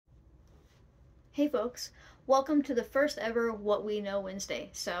Hey folks, welcome to the first ever What We Know Wednesday.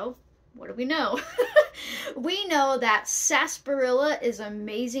 So, what do we know? We know that sarsaparilla is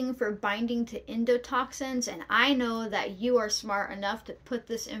amazing for binding to endotoxins, and I know that you are smart enough to put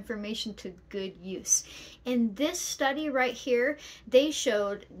this information to good use. In this study right here, they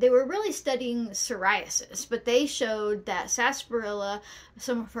were really studying psoriasis, but they showed that sarsaparilla,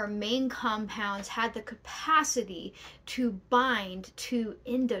 some of her main compounds, had the capacity to bind to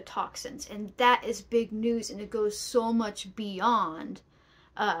endotoxins, and that is big news, and it goes so much beyond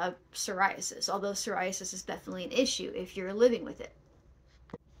psoriasis, although psoriasis is definitely an issue if you're living with it.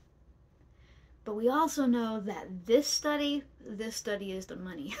 But we also know that this study is the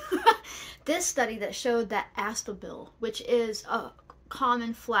money. This study that showed that Astilbin, which is a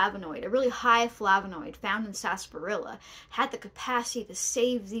common flavonoid, a really high flavonoid found in sarsaparilla, had the capacity to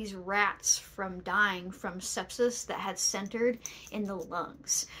save these rats from dying from sepsis that had centered in the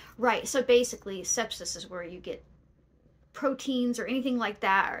lungs. Right, so basically sepsis is where you get proteins or anything like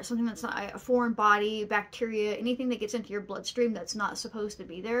that, or something that's not a foreign body, bacteria, anything that gets into your bloodstream that's not supposed to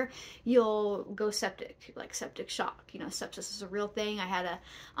be there, you'll go septic, like septic shock. You know, sepsis is a real thing. I had a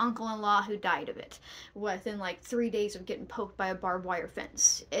uncle-in-law who died of it within like 3 days of getting poked by a barbed wire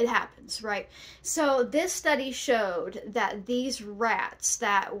fence. It happens, right? So this study showed that these rats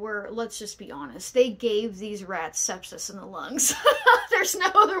that were, let's just be honest, they gave these rats sepsis in the lungs. There's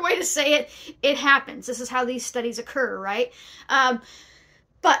no other way to say it. It happens. This is how these studies occur, right?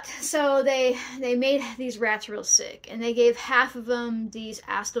 But so they made these rats real sick, and they gave half of them these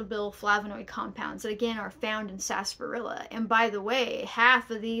Astilbin flavonoid compounds that again are found in sarsaparilla. And by the way,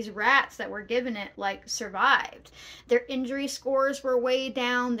 half of these rats that were given it like survived. Their injury scores were way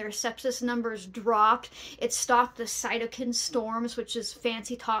down, their sepsis numbers dropped. It stopped the cytokine storms, which is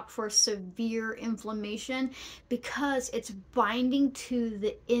fancy talk for severe inflammation, because it's binding to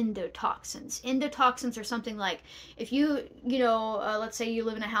the endotoxins. Endotoxins are something like, if let's say you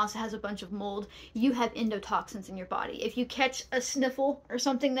live in a house that has a bunch of mold, you have endotoxins in your body. If you catch a sniffle or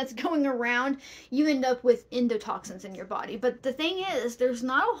something that's going around, you end up with endotoxins in your body. But the thing is, there's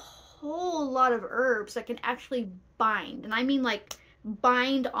not a whole lot of herbs that can actually bind, and I mean like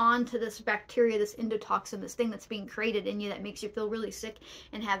bind onto this bacteria, this endotoxin, this thing that's being created in you that makes you feel really sick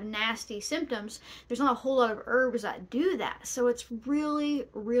and have nasty symptoms. There's not a whole lot of herbs that do that. So it's really,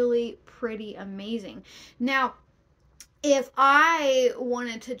 really pretty amazing. Now, if I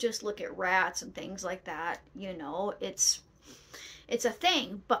wanted to just look at rats and things like that, you know, it's a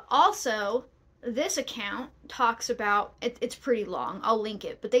thing. But also, this account talks about, it's pretty long, I'll link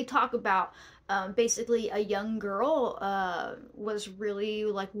it, but they talk about basically a young girl was really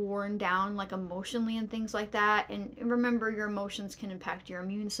like worn down like emotionally and things like that. And remember, your emotions can impact your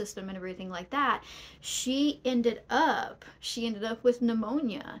immune system and everything like that. She ended up with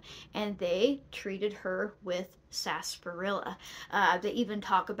pneumonia, and they treated her with sarsaparilla. They even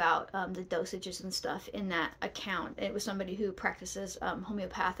talk about the dosages and stuff in that account. It was somebody who practices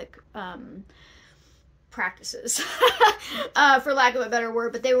homeopathic practices, for lack of a better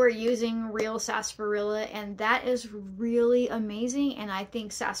word, but they were using real sarsaparilla, and that is really amazing. And I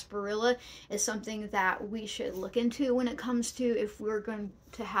think sarsaparilla is something that we should look into when it comes to if we're going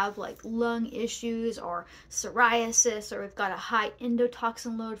to have like lung issues or psoriasis, or we've got a high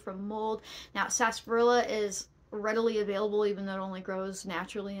endotoxin load from mold. Now, sarsaparilla is readily available, even though it only grows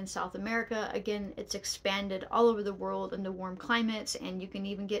naturally in South America. Again, it's expanded all over the world into warm climates, and you can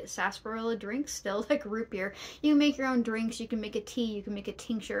even get sarsaparilla drinks still, like root beer. You can make your own drinks, you can make a tea, you can make a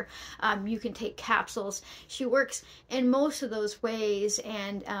tincture, you can take capsules. She works in most of those ways,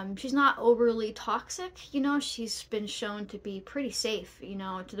 and she's not overly toxic. You know, she's been shown to be pretty safe, you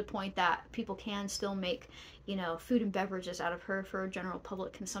know, to the point that people can still make, you know, food and beverages out of her for general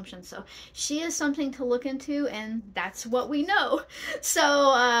public consumption. So she is something to look into, and that's what we know.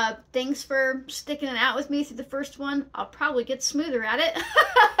 So thanks for sticking it out with me through the first one. I'll probably get smoother at it.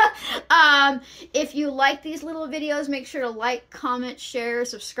 If you like these little videos, make sure to like, comment, share,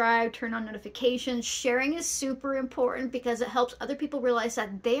 subscribe, turn on notifications. Sharing is super important because it helps other people realize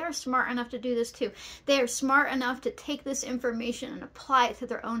that they are smart enough to do this too. They are smart enough to take this information and apply it to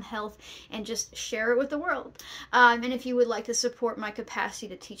their own health and just share it with the world. And if you would like to support my capacity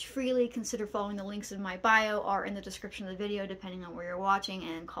to teach freely, consider following the links in my bio or in the description of the video, depending on where you're watching,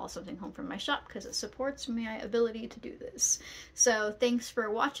 and call something home from my shop because it supports my ability to do this. So thanks for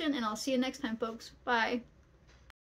watching, and I'll see you next time, folks. Bye.